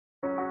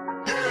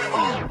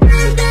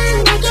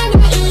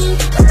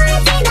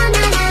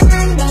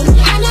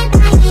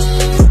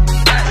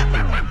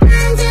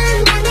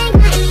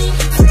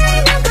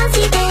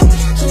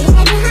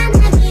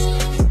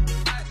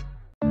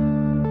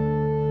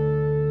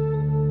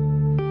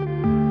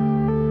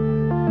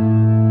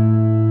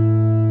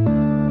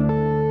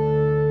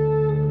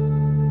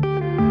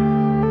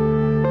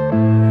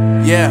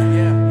Yeah.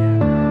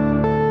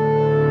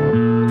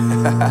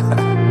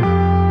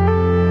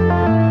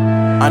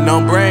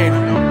 Unknown Brain,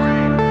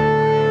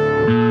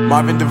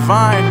 Marvin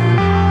Divine.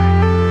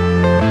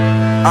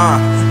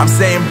 I'm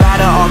saying bye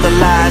to all the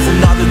lies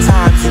and all the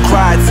times you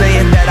cried,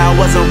 saying that I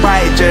wasn't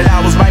right, yet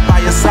I was right by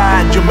your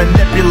side. You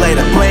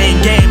manipulator,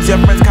 playing games, your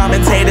friends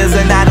commentators,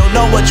 and I don't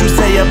know what you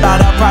say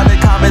about our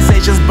private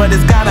conversations, but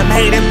it's got them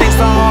hating. Thanks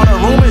to all the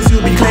rumors you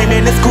be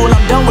claiming. It's cool,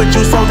 I'm done with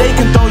you, so they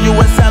can throw you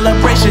a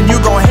celebration.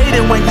 You gon' hate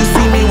it when you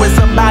see me with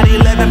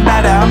somebody living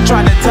better. I'm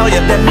trying to tell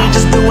you that me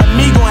just doing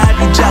me gon' have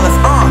you jealous.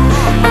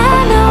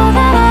 I know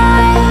that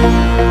I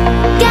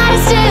gotta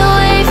stay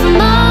away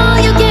from all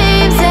your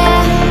games,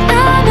 yeah.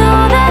 I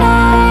know that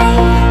I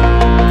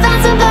found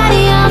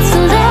somebody else to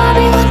love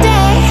me one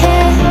day,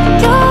 yeah.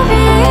 You'll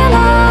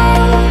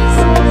realize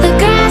the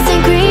grass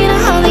ain't greener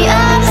on the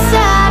other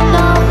side,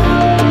 no.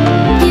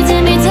 You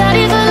did me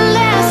dirty for the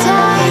last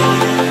time,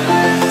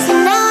 so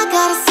now I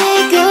gotta say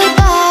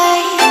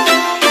goodbye.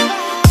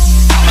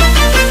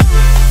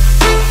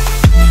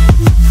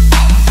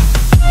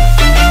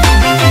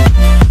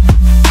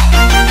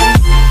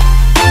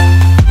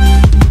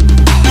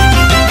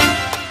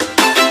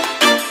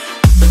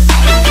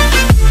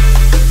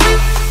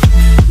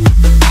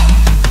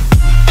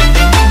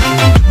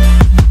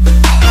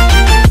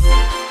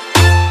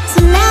 So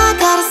now I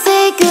gotta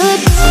say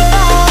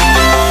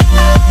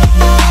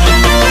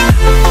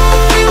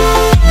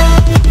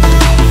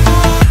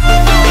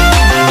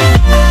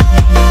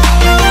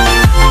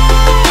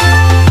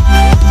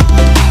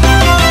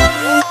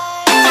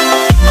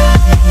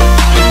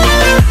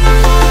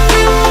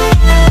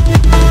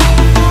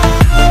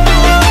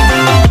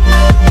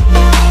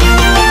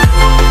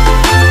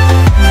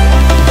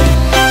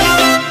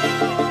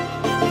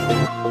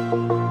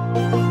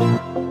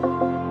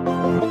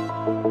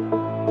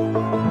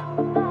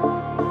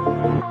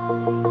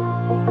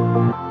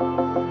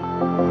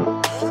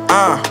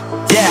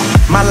Yeah,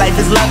 my life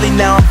is lovely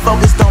now, I'm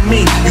focused on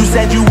me. You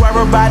said you were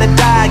about to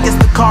die, I guess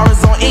the car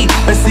is on E.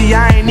 But see,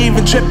 I ain't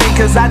even tripping,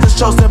 cause I just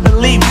chose to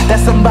believe that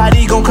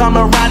somebody gon' come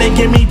around and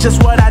give me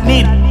just what I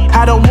need.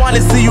 I don't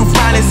wanna see you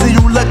finding, see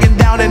you looking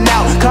down and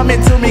out,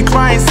 coming to me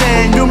crying,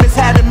 saying you miss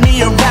having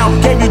me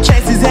around. Gave you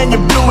chances and you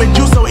blew it,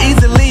 you so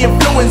easily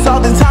influenced. All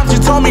the times you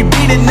told me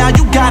beat it, now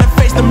you gotta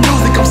face the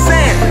music. I'm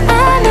saying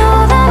I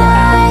know that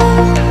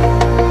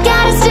I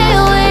gotta stay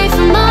away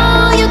from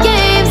all your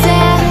games,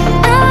 yeah.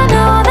 I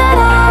know that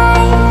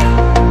I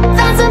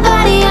found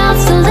somebody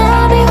else to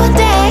love me one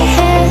day,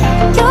 yeah.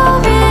 You'll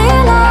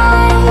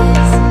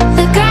realize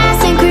the grass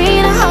ain't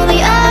greener on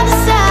the other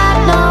side,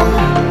 no.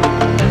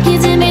 You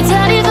did me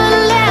dirty for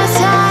the last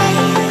time,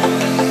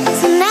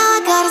 so now I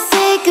gotta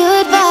say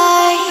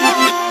goodbye.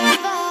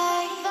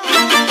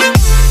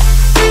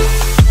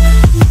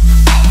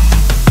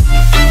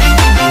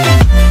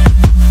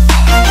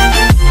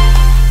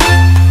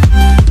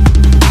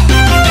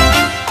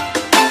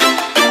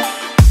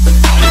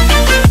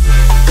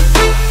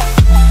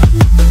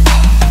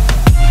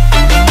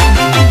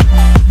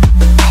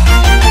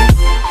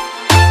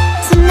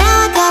 So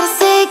now I gotta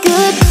say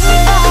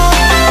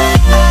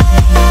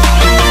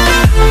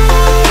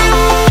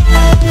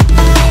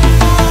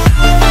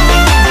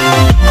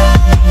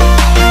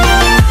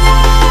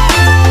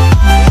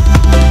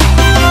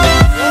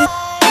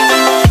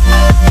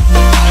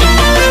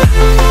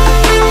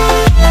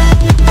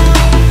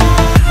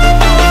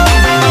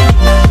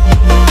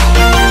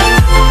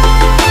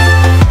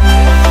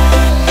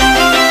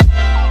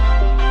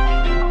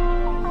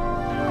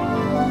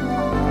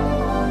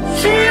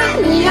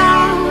Fill me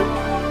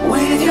out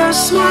with your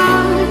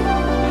smile,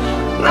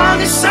 now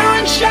the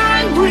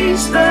sunshine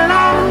brings the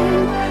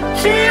light.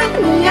 Fill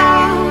me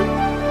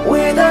out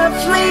with a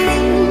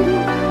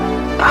flame,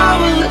 I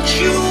will let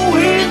you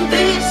in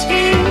this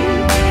game.